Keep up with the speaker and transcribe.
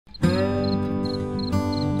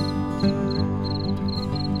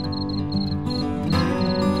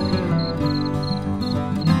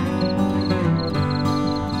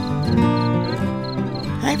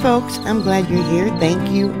folks, I'm glad you're here. Thank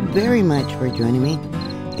you very much for joining me.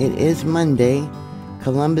 It is Monday,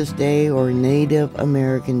 Columbus Day or Native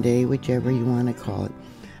American Day, whichever you want to call it.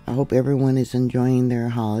 I hope everyone is enjoying their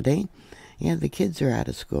holiday. Yeah, the kids are out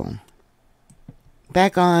of school.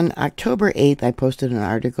 Back on October 8th, I posted an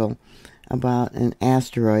article about an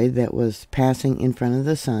asteroid that was passing in front of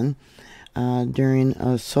the sun during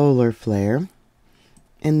a solar flare.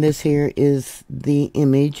 And this here is the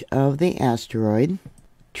image of the asteroid.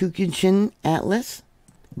 Tsuchinshan-ATLAS.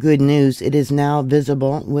 Good news, it is now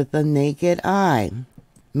visible with the naked eye.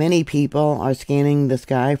 Many people are scanning the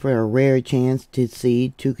sky for a rare chance to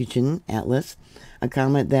see Tsuchinshan-ATLAS, a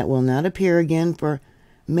comet that will not appear again for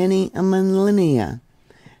many a millennia.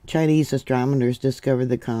 Chinese astronomers discovered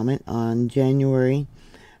the comet on January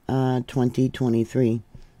 2023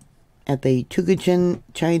 at the Tsuchinshan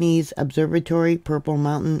Chinese Observatory, Purple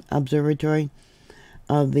Mountain Observatory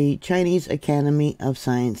of the Chinese Academy of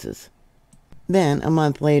Sciences. Then, a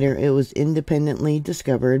month later, it was independently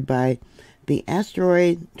discovered by the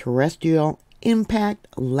Asteroid Terrestrial Impact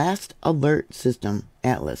Last Alert System,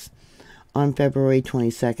 ATLAS, on February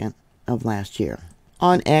 22nd of last year.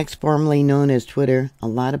 On X, formerly known as Twitter, a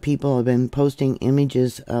lot of people have been posting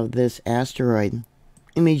images of this asteroid.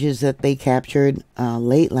 Images that they captured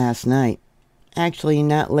late last night. Actually,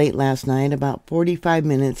 not late last night, about 45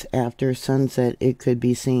 minutes after sunset it could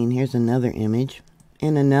be seen. Here's another image.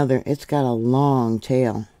 And another. It's got a long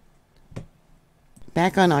tail.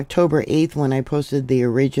 Back on October 8th, when I posted the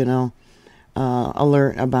original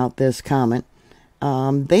alert about this comet,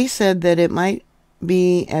 they said that it might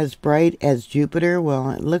be as bright as Jupiter.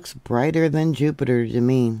 Well, it looks brighter than Jupiter to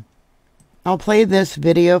me. I'll play this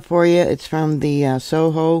video for you. It's from the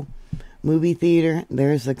Soho movie theater.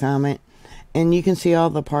 There's the comet. And you can see all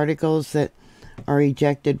the particles that are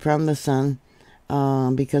ejected from the sun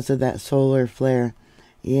because of that solar flare.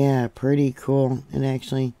 Yeah, pretty cool. And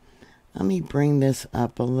actually, let me bring this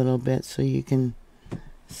up a little bit so you can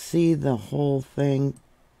see the whole thing.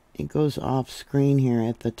 It goes off screen here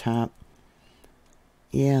at the top.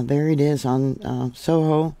 Yeah, there it is on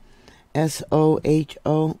Soho,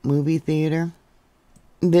 S-O-H-O movie theater.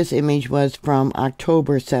 This image was from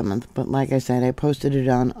October 7th, but like I said, I posted it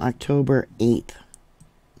on October 8th.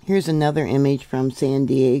 Here's another image from San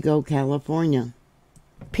Diego, California.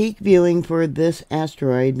 Peak viewing for this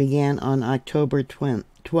asteroid began on October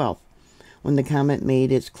 12th, when the comet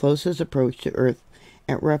made its closest approach to Earth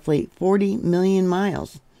at roughly 40 million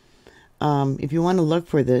miles. If you want to look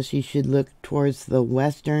for this, you should look towards the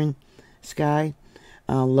western sky,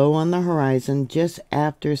 low on the horizon, just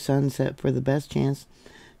after sunset for the best chance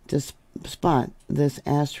to spot this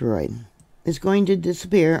asteroid. It's going to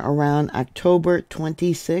disappear around October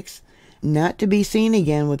 26th, not to be seen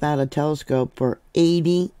again without a telescope for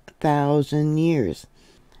 80,000 years.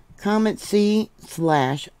 Comet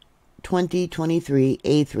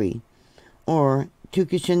C2023 or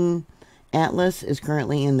Tsuchinshan-ATLAS is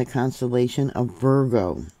currently in the constellation of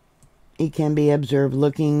Virgo. It can be observed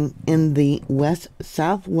looking in the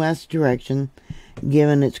west-southwest direction,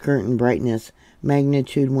 given its current brightness,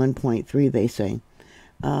 magnitude 1.3, they say.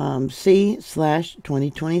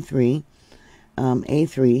 C/2023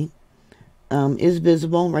 A3 is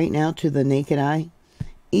visible right now to the naked eye,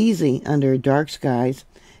 easy under dark skies,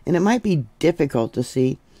 and it might be difficult to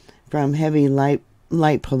see from heavy light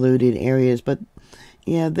polluted areas. But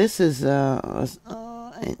yeah, this is an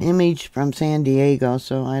image from San Diego,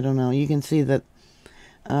 so I don't know. You can see that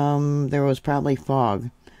there was probably fog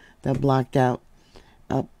that blocked out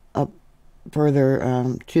up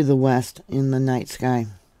further to the west in the night sky.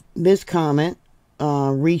 This comet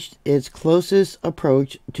reached its closest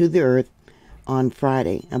approach to the Earth on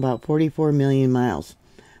Friday, about 44 million miles,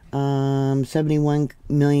 71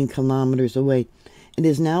 million kilometers away. It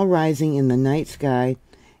is now rising in the night sky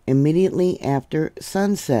immediately after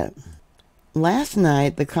sunset. Last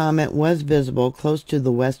night, the comet was visible close to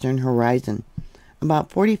the western horizon, about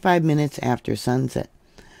 45 minutes after sunset.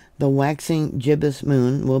 The waxing gibbous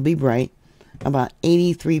moon will be bright, about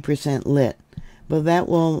 83% lit, but that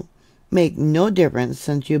will make no difference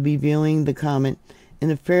since you'll be viewing the comet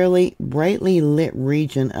in a fairly brightly lit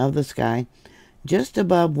region of the sky, just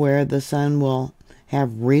above where the sun will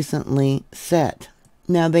have recently set.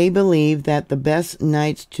 Now, they believe that the best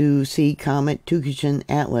nights to see Comet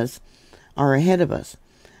Tsuchinshan-ATLAS are ahead of us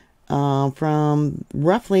for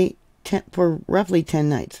roughly 10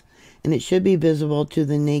 nights, and it should be visible to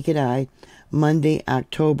the naked eye Monday,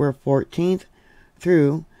 October 14th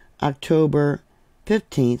through October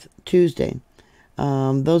 15th, Tuesday.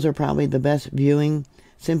 Those are probably the best viewing,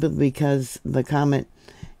 simply because the comet,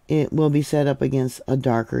 it will be set up against a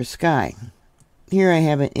darker sky. Here I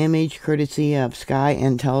have an image courtesy of Sky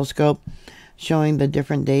and Telescope showing the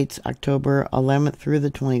different dates, October 11th through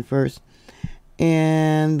the 21st,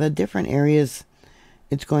 and the different areas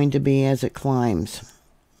it's going to be as it climbs.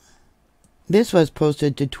 This was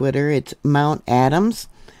posted to Twitter. It's Mount Adams.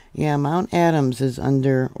 Yeah, Mount Adams is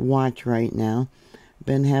under watch right now.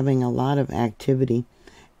 Been having a lot of activity.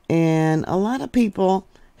 And a lot of people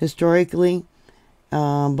historically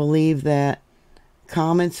believe that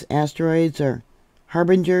comets, asteroids are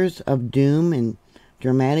harbingers of doom and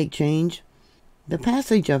dramatic change. The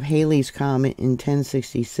passage of Halley's Comet in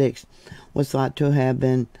 1066 was thought to have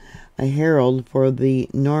been a herald for the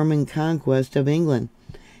Norman conquest of England,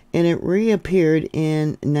 and it reappeared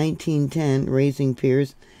in 1910, raising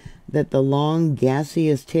fears that the long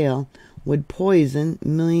gaseous tail would poison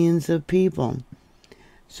millions of people.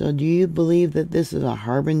 So do you believe that this is a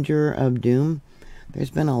harbinger of doom?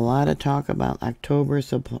 There's been a lot of talk about October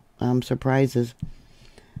surprises.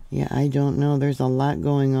 Yeah, I don't know. There's a lot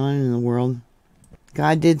going on in the world.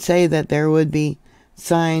 God did say that there would be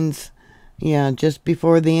signs, just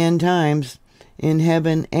before the end times in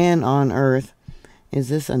heaven and on earth. Is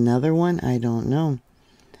this another one? I don't know.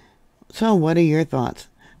 So what are your thoughts?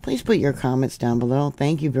 Please put your comments down below.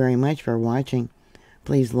 Thank you very much for watching.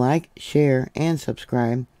 Please like, share, and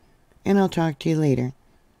subscribe. And I'll talk to you later.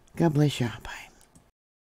 God bless you. Bye.